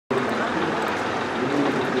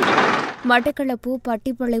மட்டக்களப்பு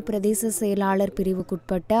பட்டிப்பளை பிரதேச செயலாளர்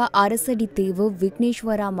பிரிவுக்குட்பட்ட அரசடி தீவு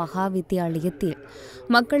விக்னேஸ்வரா மகா வித்தியாலயத்தில்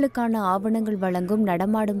மக்களுக்கான ஆவணங்கள் வழங்கும்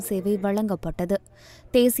நடமாடும் சேவை வழங்கப்பட்டது.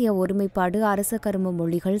 தேசிய ஒருமைப்பாடு, அரச கரும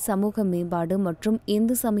மொழிகள், சமூக மேம்பாடு மற்றும்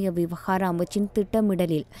இந்து சமய விவகார அமைச்சின்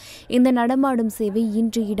திட்டமிடலில் இந்த நடமாடும் சேவை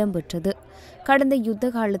இன்று இடம்பெற்றது. கடந்த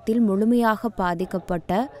யுத்த காலத்தில் முழுமையாக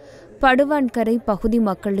பாதிக்கப்பட்ட படுவான்கரை பகுதி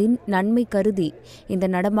மக்களின் நன்மை கருதி இந்த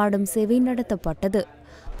நடமாடும் சேவை நடத்தப்பட்டது.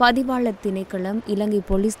 பதிவாளர் திணைக்களம், இலங்கை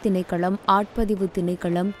போலீஸ் திணைக்களம், ஆட்பதிவு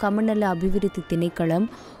திணைக்களம், கமநல அபிவிருத்தி திணைக்களம்,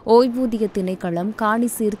 ஓய்வூதிய திணைக்களம், காணி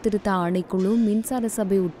சீர்திருத்த ஆணைக்குழு, மின்சார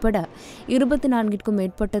சபை உட்பட 24க்கும்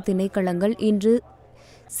மேற்பட்ட திணைக்களங்கள் இன்று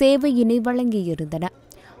சேவையினை வழங்கியிருந்தன.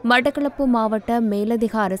 மட்டக்களப்பு மாவட்ட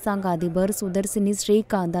மேலதிக அரசாங்க அதிபர் சுதர்சினி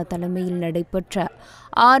ஸ்ரீகாந்தா தலைமையில் நடைபெற்ற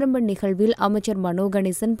ஆரம்ப நிகழ்வில் அமைச்சர் மனோ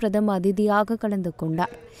கணேசன் பிரதம அதிதியாக கலந்து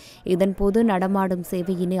கொண்டார். இதன்போது நடமாடும்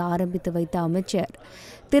சேவையினை ஆரம்பித்து வைத்த அமைச்சர்,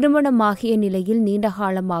 திருமணமாகிய நிலையில்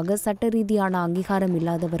நீண்டகாலமாக சட்ட ரீதியான அங்கீகாரம்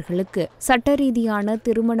இல்லாதவர்களுக்கு சட்ட ரீதியான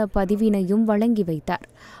திருமண பதிவினையும் வழங்கி வைத்தார்.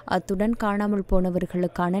 அத்துடன் காணாமல்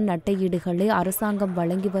போனவர்களுக்கான நட்டையீடுகளை அரசாங்கம்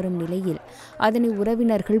வழங்கி வரும் நிலையில் அதனை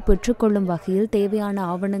உறவினர்கள் பெற்றுக்கொள்ளும் வகையில் தேவையான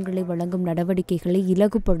ஆவணங்களை வழங்கும் நடவடிக்கைகளை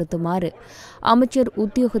இலகுபடுத்துமாறு அமைச்சர்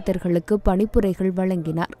உத்தியோகத்தர்களுக்கு பணிப்புரைகள் வழங்கினார்.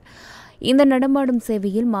 இந்த நடமாடும்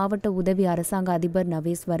சேவையில் மாவட்ட உதவி அரசாங்க அதிபர்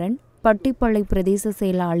நவேஸ்வரன், பட்டிப்பளை பிரதேச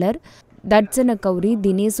செயலாளர் தட்சண கௌரி,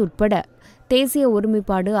 தினேஷ் உட்பட தேசிய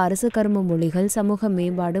ஒருமைப்பாடு, அரச கரும மொழிகள், சமூக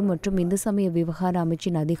மேம்பாடு மற்றும் இந்து சமய விவகார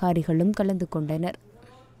அமைச்சின் அதிகாரிகளும் கலந்து கொண்டனர்.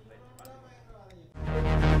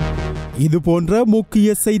 இதுபோன்ற முக்கிய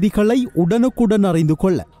செய்திகளை உடனுக்குடன் அறிந்து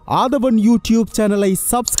கொள்ள ஆதவன் யூடியூப் சேனலை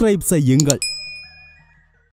சப்ஸ்கிரைப் செய்யுங்கள்.